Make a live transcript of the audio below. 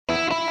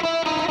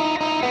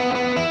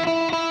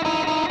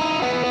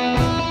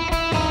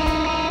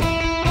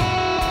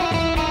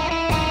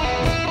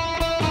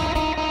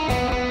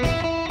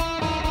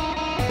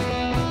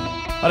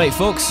Alright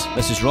folks,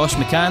 this is Ross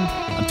McCann.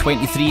 I'm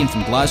 23 and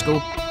from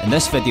Glasgow, and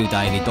this video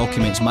diary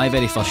documents my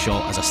very first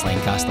shot as a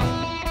Slenkaster.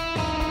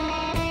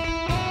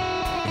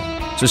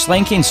 So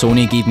Slenky and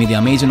Sony gave me the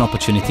amazing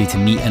opportunity to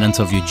meet and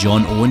interview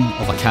Jon Owen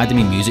of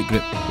Academy Music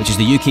Group, which is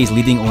the UK's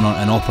leading owner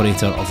and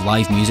operator of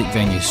live music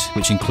venues,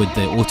 which include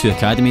the O2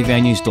 Academy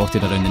venues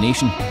dotted around the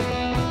nation.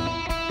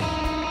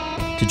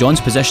 So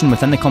Jon's position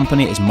within the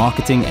company is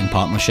marketing and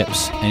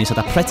partnerships, and he's had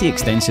a pretty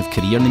extensive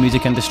career in the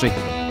music industry.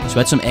 So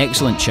we had some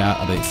excellent chat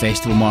about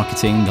festival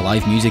marketing, the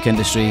live music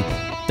industry,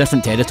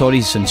 different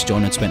territories since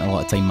Jon had spent a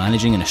lot of time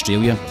managing in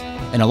Australia,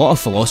 and a lot of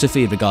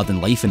philosophy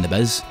regarding life in the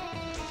biz.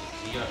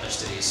 Your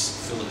history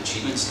is full of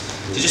achievements.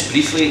 So just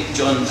briefly,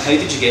 Jon, how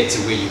did you get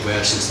to where you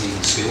were since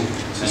leaving school?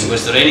 And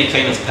was there any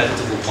kind of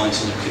pivotal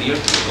points in your career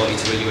that got you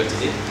to where you were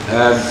today?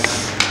 I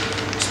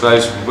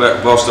suppose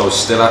whilst I was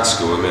still at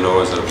school, I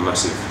always had a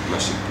massive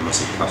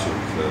passion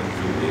for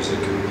music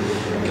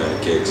and going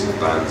to gigs and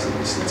bands and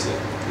listening to,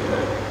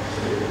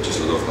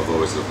 I've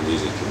always loved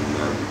music. And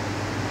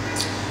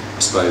I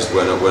suppose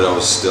when I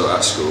was still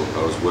at school,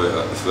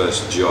 the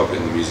first job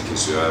in the music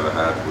industry I ever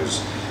had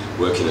was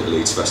working at the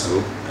Leeds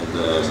Festival, and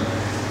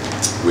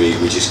we'd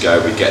get a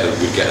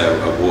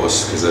water,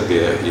 because there'd be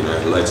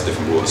loads of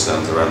different water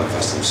stands around the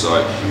festival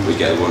site. We'd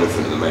get one in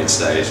front of the main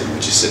stage, and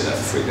we'd just sit there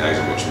for 3 days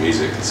and watch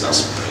music and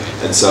stuff.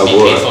 And so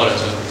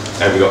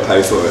and we got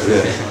paid for it.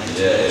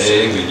 Yeah.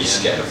 In England you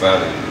just get in a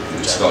van,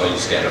 in Scotland you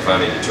just get in a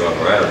van and you drive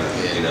around.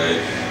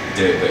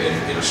 Do it, but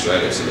in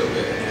Australia it's a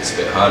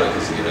bit harder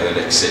because the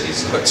next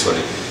city's like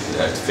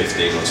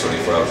 15 or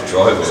 24 hours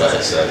drive away.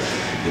 So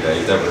you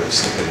don't really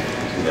stuck in.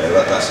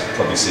 That's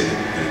probably seen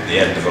the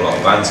end of a lot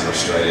of bands in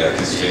Australia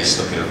because you've been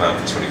stuck in a van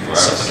for 24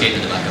 hours. Suffocated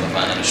in the back of a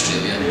van in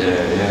Australia.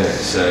 Yeah.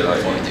 So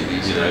like, as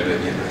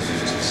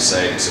I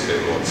say, it's a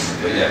bit more.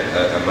 But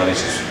a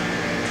manager's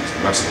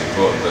massively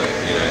important. But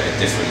at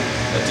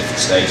different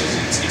stages,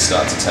 he'd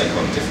start to take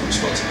on different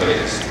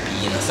responsibilities.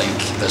 I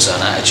think there's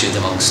an attitude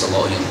amongst a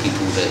lot of young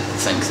people that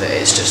think that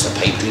it's just a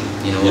pipe dream.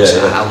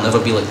 I'll never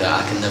be like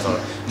that. I can never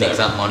make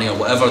that money or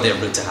whatever their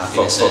route to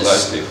happiness is.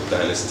 Those people,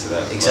 don't listen to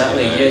them.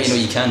 Exactly.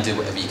 You can do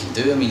whatever you can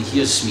do.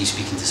 Here's me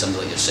speaking to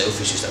somebody like yourself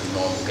who's just a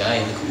normal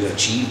guy, and look what you've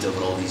achieved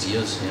over all these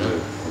years.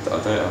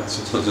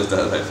 Sometimes I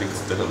don't think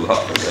I've done a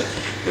lot, but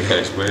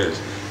it's weird.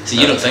 So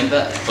you don't think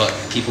that, but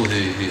people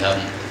who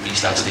haven't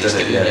reached that stage do.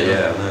 I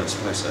know. I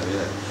suppose so.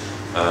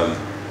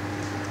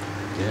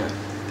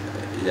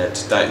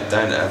 Just don't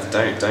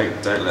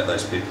let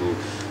those people.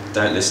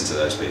 Don't listen to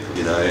those people.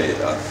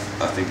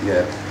 I think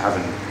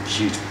having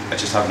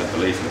a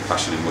belief and a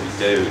passion in what you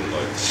do, and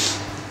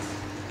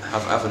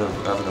having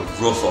a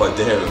rough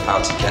idea of how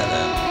to get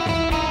there.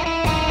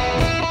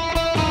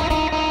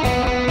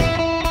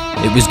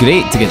 It was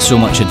great to get so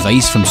much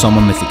advice from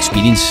someone with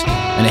experience,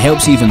 and it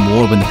helps even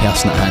more when the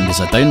person at hand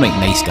is a downright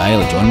nice guy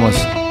like Jon was.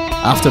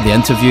 After the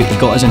interview, he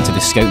got us into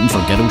the Scouting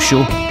for Girls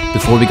show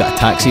before we got a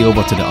taxi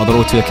over to the other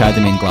O2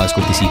 Academy in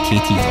Glasgow to see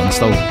KT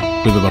Tunstall,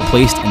 where we were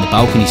placed in the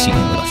balcony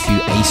seating with a few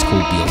ice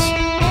cold beers.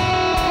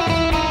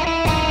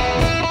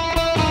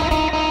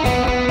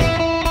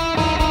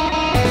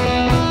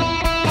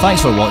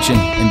 Thanks for watching,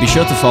 and be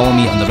sure to follow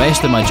me on the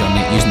rest of my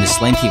journey using the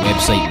Slenky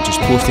website, which is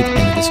posted in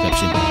the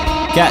description.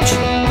 Catch!